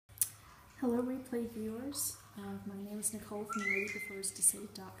Hello replay viewers, my name is Nicole from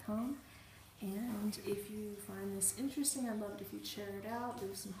LadyPrefersToSave.com, and if you find this interesting, I'd love it if you'd share it out,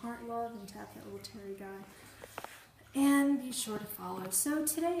 leave some heart love, and tap that little Terry guy, and be sure to follow. So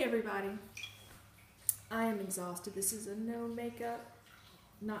today everybody, I am exhausted. This is a no makeup,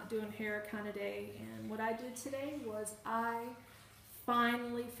 not doing hair kind of day, and what I did today was I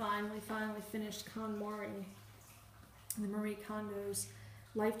finally finished Kon'Mari, the Marie Kondo's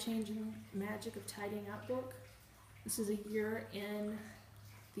Life-Changing Magic of Tidying Up book. This is a year in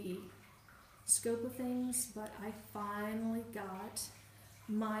the scope of things, but I finally got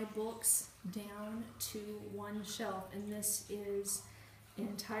my books down to one shelf, and this is an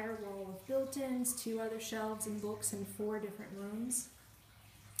entire wall of built-ins, 2 other shelves and books in 4 different rooms.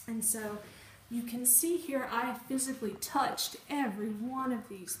 And so you can see here I physically touched every one of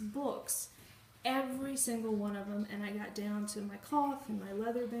these books. Every single one of them, and I got down to my cloth and my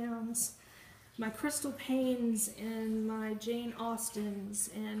leather bounds, my crystal panes and my Jane Austens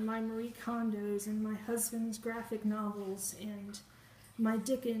and my Marie Kondos and my husband's graphic novels and my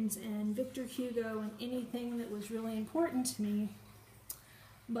Dickens and Victor Hugo and anything that was really important to me.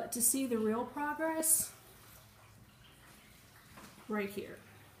 But to see the real progress, right here.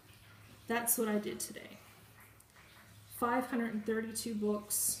 That's what I did today. 532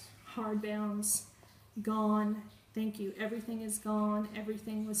 books. Hardbounds, gone. Thank you. Everything is gone.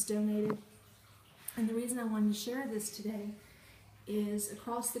 Everything was donated. And the reason I wanted to share this today is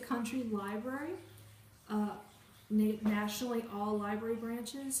across the country library, nationally all library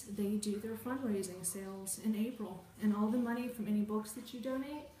branches, they do their fundraising sales in April. And all the money from any books that you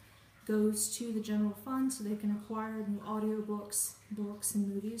donate goes to the general fund so they can acquire new audiobooks, books,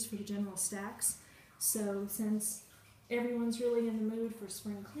 and movies for the general stacks. So since everyone's really in the mood for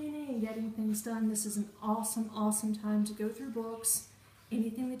spring cleaning and getting things done, this is an awesome time to go through books,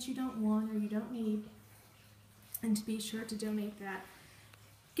 anything that you don't want or you don't need, and to be sure to donate that.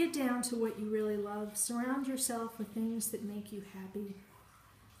 Get down to what you really love. Surround yourself with things that make you happy.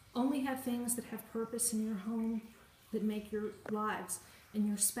 Only have things that have purpose in your home, that make your lives and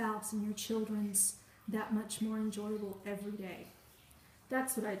your spouse and your children's that much more enjoyable every day.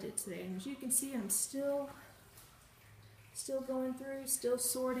 That's what I did today, and as you can see, I'm still going through, still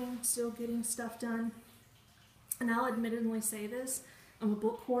sorting, still getting stuff done. And I'll admittedly say this, I'm a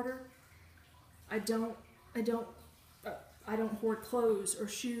book hoarder. I don't hoard clothes or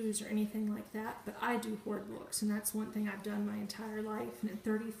shoes or anything like that, but I do hoard books, and that's one thing I've done my entire life. And at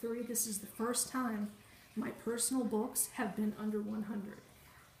 33, this is the first time my personal books have been under 100.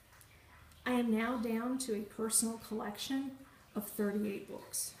 I am now down to a personal collection of 38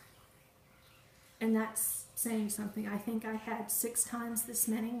 books. And that's saying something. I think I had 6 times this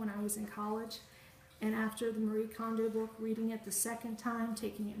many when I was in college. And after the Marie Kondo book, reading it the second time,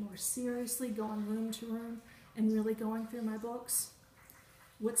 taking it more seriously, going room to room, and really going through my books,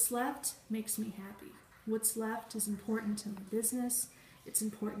 what's left makes me happy. What's left is important to my business. It's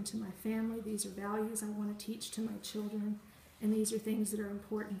important to my family. These are values I want to teach to my children. And these are things that are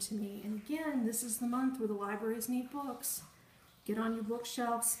important to me. And again, this is the month where the libraries need books. Get on your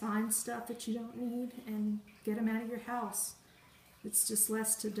bookshelves, find stuff that you don't need, and get them out of your house. It's just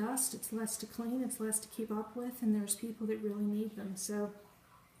less to dust, it's less to clean, it's less to keep up with, and there's people that really need them. So,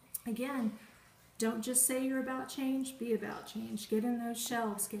 again, don't just say you're about change, be about change. Get in those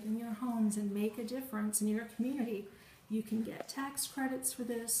shelves, get in your homes, and make a difference in your community. You can get tax credits for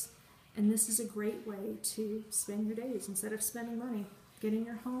this, and this is a great way to spend your days instead of spending money. Get in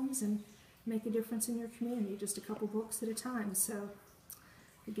your homes and make a difference in your community, just a couple books at a time. So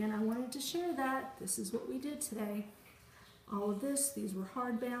again, I wanted to share that. This is what we did today. All of this, these were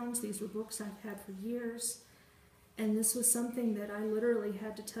hardbounds, these were books I've had for years, and this was something that I literally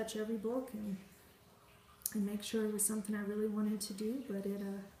had to touch every book and make sure it was something I really wanted to do, but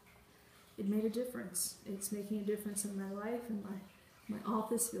it made a difference. It's making a difference in my life, and my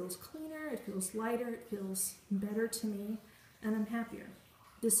office feels cleaner, it feels lighter, it feels better to me, and I'm happier.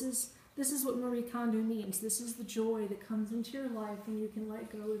 This is what Marie Kondo means. This is the joy that comes into your life when you can let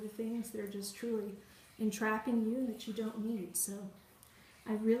go of the things that are just truly entrapping you that you don't need. So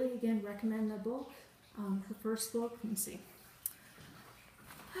I really, again, recommend the book. Her first book, let me see.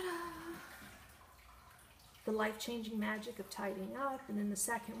 The Life-Changing Magic of Tidying Up, and then the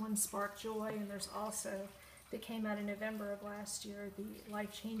second one, Spark Joy, and there's also, that came out in November of last year, the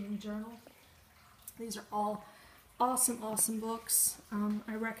Life-Changing Journal. These are all awesome books.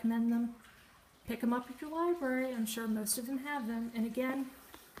 I recommend them. Pick them up at your library. I'm sure most of them have them. And again,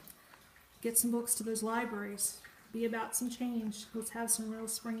 get some books to those libraries. Be about some change. Let's have some real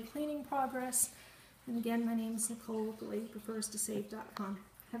spring cleaning progress. And again, my name is Nicole with LadyPrefersToSave.com.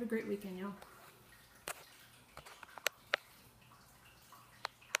 Have a great weekend, y'all.